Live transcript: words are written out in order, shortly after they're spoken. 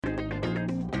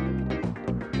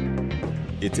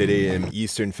It's 8 a.m.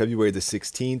 Eastern, February the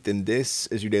 16th, and this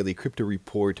is your daily crypto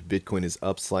report. Bitcoin is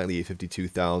up slightly at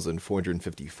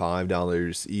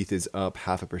 $52,455. ETH is up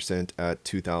 0.5% at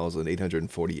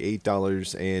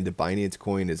 $2,848, and Binance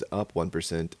Coin is up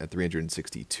 1% at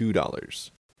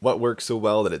 $362. What works so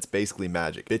well that it's basically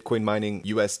magic? Bitcoin mining,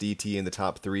 USDT in the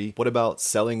top 3. What about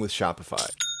selling with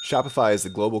Shopify? Shopify is the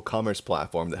global commerce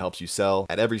platform that helps you sell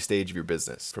at every stage of your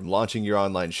business. From launching your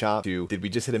online shop to, did we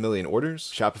just hit 1 million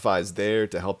orders? Shopify is there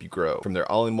to help you grow. From their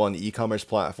all-in-one e-commerce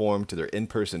platform to their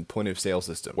in-person point-of-sale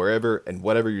system. Wherever and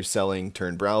whatever you're selling,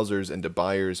 turn browsers into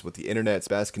buyers with the internet's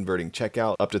best converting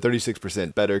checkout, up to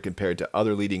 36% better compared to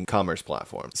other leading commerce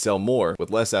platforms. Sell more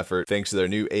with less effort thanks to their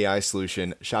new AI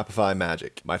solution, Shopify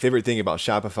Magic. My favorite thing about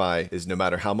Shopify is no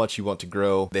matter how much you want to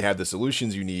grow, they have the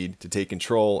solutions you need to take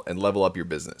control and level up your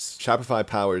business. Shopify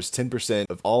powers 10%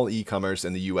 of all e-commerce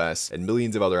in the US and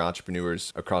millions of other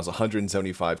entrepreneurs across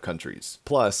 175 countries.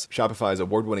 Plus, Shopify's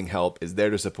award-winning help is there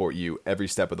to support you every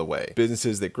step of the way.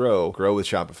 Businesses that grow with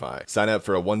Shopify. Sign up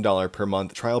for a $1 per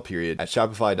month trial period at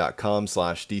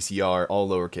shopify.com/DCR, all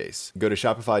lowercase. Go to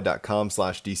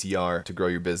shopify.com/DCR to grow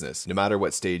your business, no matter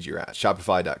what stage you're at.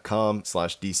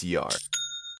 Shopify.com/DCR.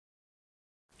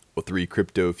 Well, 3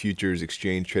 crypto futures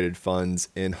exchange traded funds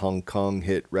in Hong Kong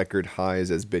hit record highs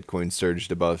as Bitcoin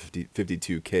surged above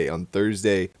 52K on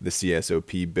Thursday. The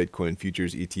CSOP Bitcoin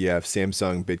Futures ETF,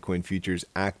 Samsung Bitcoin Futures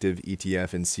Active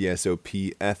ETF, and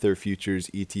CSOP Ether Futures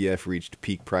ETF reached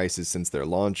peak prices since their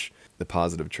launch. The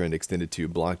positive trend extended to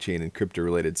blockchain and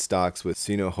crypto-related stocks, with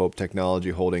Sinohope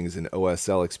Technology Holdings and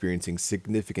OSL experiencing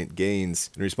significant gains.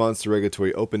 In response to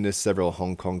regulatory openness, several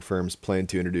Hong Kong firms plan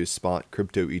to introduce spot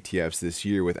crypto ETFs this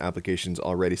year, with applications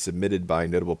already submitted by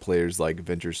notable players like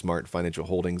VentureSmart Financial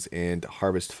Holdings and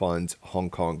Harvest Fund's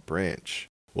Hong Kong branch.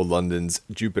 Well, London's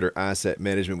Jupiter Asset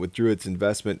Management withdrew its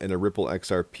investment in a Ripple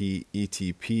XRP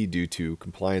ETP due to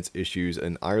compliance issues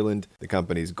in Ireland. The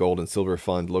company's gold and silver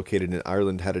fund located in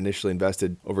Ireland had initially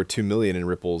invested over $2 million in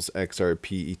Ripple's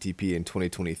XRP ETP in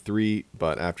 2023,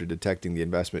 but after detecting the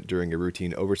investment during a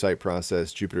routine oversight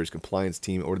process, Jupiter's compliance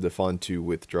team ordered the fund to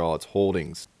withdraw its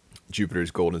holdings.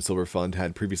 Jupiter's Gold and Silver Fund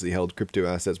had previously held crypto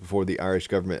assets before the Irish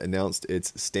government announced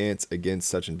its stance against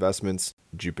such investments.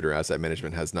 Jupiter Asset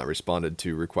Management has not responded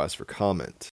to requests for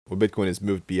comment. Well, Bitcoin has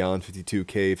moved beyond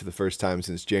 52K for the first time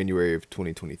since January of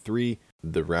 2023.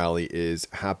 The rally is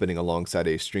happening alongside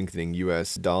a strengthening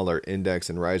US dollar index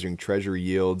and rising treasury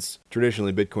yields.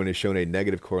 Traditionally, Bitcoin has shown a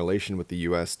negative correlation with the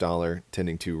US dollar,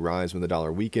 tending to rise when the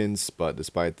dollar weakens, but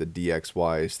despite the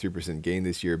DXY's 3% gain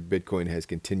this year, Bitcoin has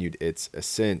continued its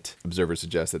ascent. Observers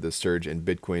suggest that the surge in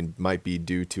Bitcoin might be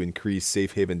due to increased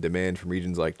safe haven demand from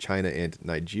regions like China and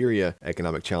Nigeria.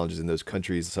 Economic challenges in those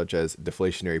countries, such as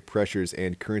deflationary pressures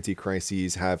and currency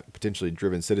crises, have potentially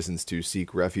driven citizens to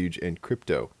seek refuge in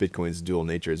crypto. Bitcoin's dual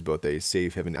nature as both a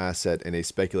safe haven asset and a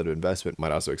speculative investment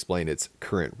might also explain its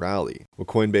current rally. Well,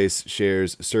 Coinbase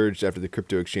shares surged after the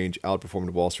crypto exchange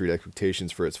outperformed Wall Street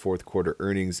expectations for its fourth quarter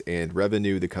earnings and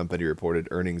revenue. The company reported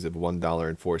earnings of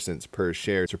 $1.04 per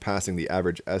share, surpassing the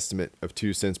average estimate of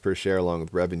 2 cents per share, along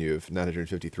with revenue of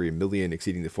 $953 million,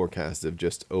 exceeding the forecast of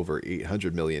just over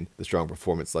 $800 million. The strong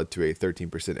performance led to a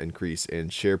 13% increase in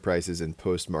share prices and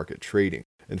post-market trading.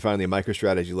 And finally,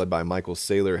 MicroStrategy, led by Michael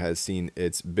Saylor, has seen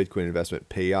its Bitcoin investment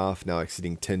pay off, now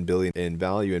exceeding $10 billion in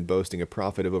value and boasting a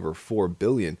profit of over $4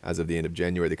 billion. As of the end of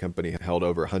January, the company held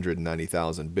over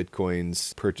 190,000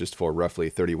 Bitcoins, purchased for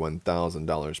roughly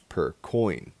 $31,000 per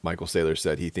coin. Michael Saylor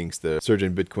said he thinks the surge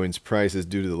in Bitcoin's price is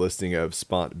due to the listing of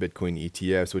spot Bitcoin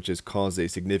ETFs, which has caused a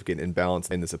significant imbalance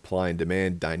in the supply and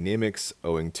demand dynamics,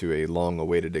 owing to a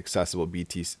long-awaited accessible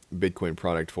Bitcoin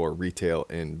product for retail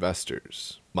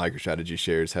investors. MicroStrategy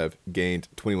shares have gained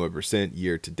 21%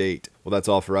 year to date. Well, that's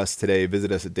all for us today.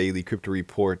 Visit us at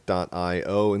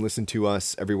dailycryptoreport.io and listen to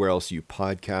us everywhere else you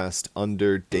podcast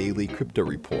under Daily Crypto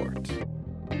Report.